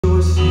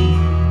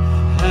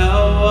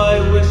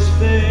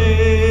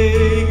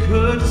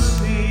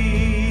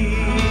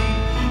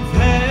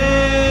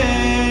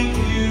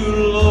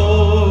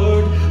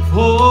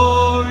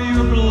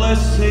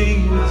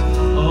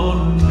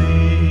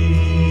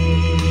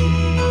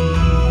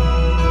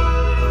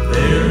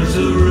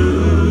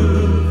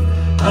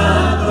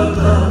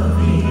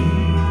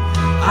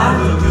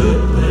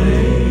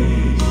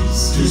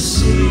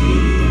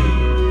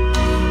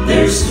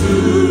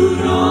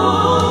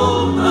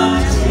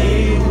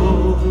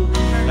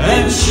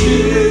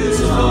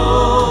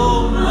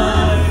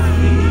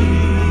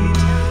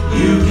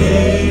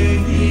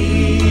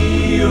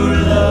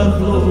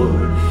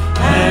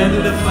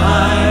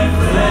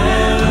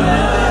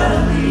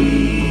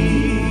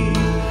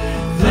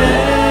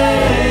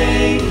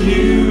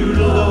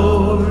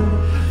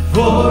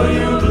for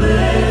your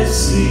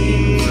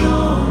blessings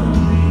on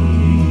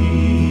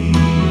me.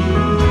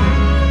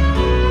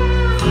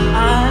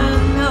 I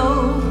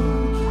know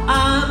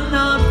I'm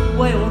not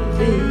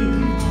wealthy,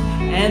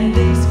 and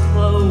these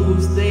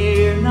clothes,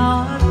 they're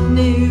not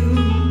new.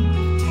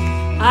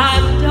 I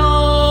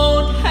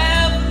don't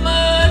have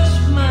much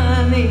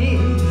money,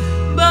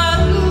 but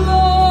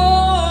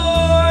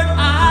Lord,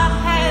 I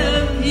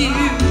have you.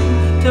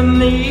 To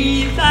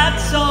me,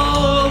 that's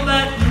all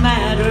that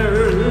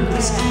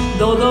matters,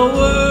 though the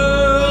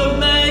world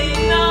may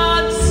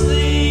not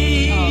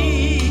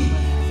see.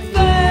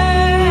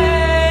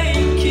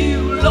 Thank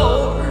you,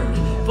 Lord,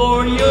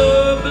 for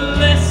your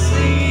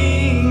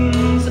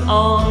blessings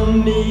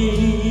on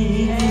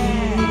me.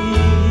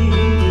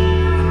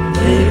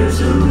 There's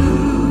a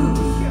roof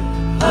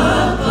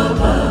up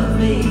above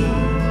me,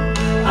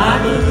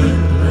 I've a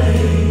good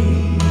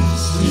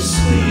place to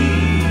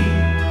sleep.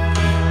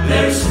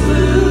 There's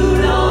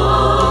food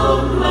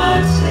on my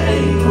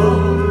table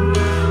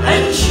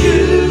and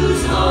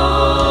shoes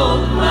on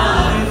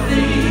my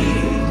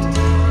feet.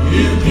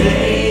 You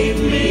gave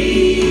me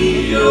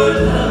your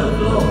love,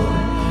 Lord,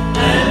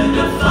 and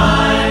a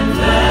fine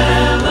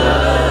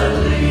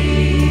family.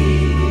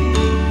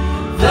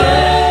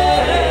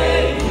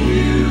 Thank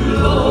you,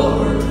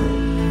 Lord,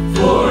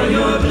 for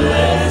your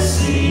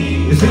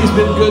blessings. If he's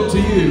been good to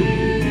you,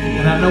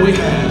 and I know he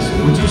has,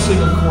 would you sing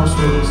a chorus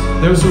with us?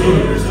 There's a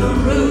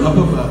roof up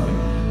above me.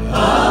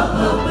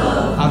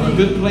 I've a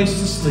good place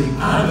to sleep.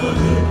 I've a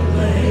good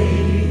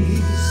place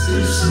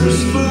to sleep.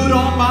 There's food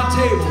on my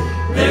table.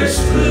 There's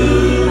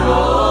food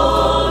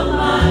on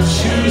my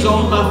Shoes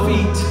on my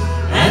feet.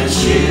 and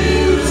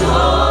shoes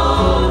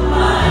on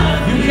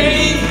my feet. You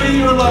gave me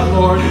your love,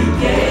 Lord. You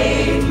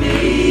gave me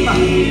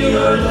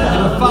your And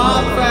love a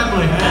fine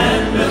family.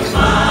 and a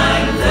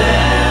fine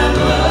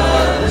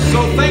family. So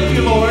thank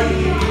you, Lord,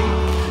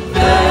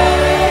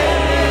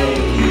 Thank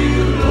you,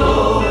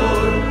 Lord,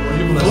 for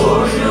your for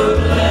blessings. your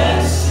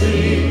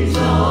blessings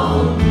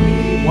on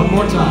me. One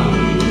more time.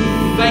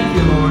 Thank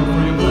you, Lord.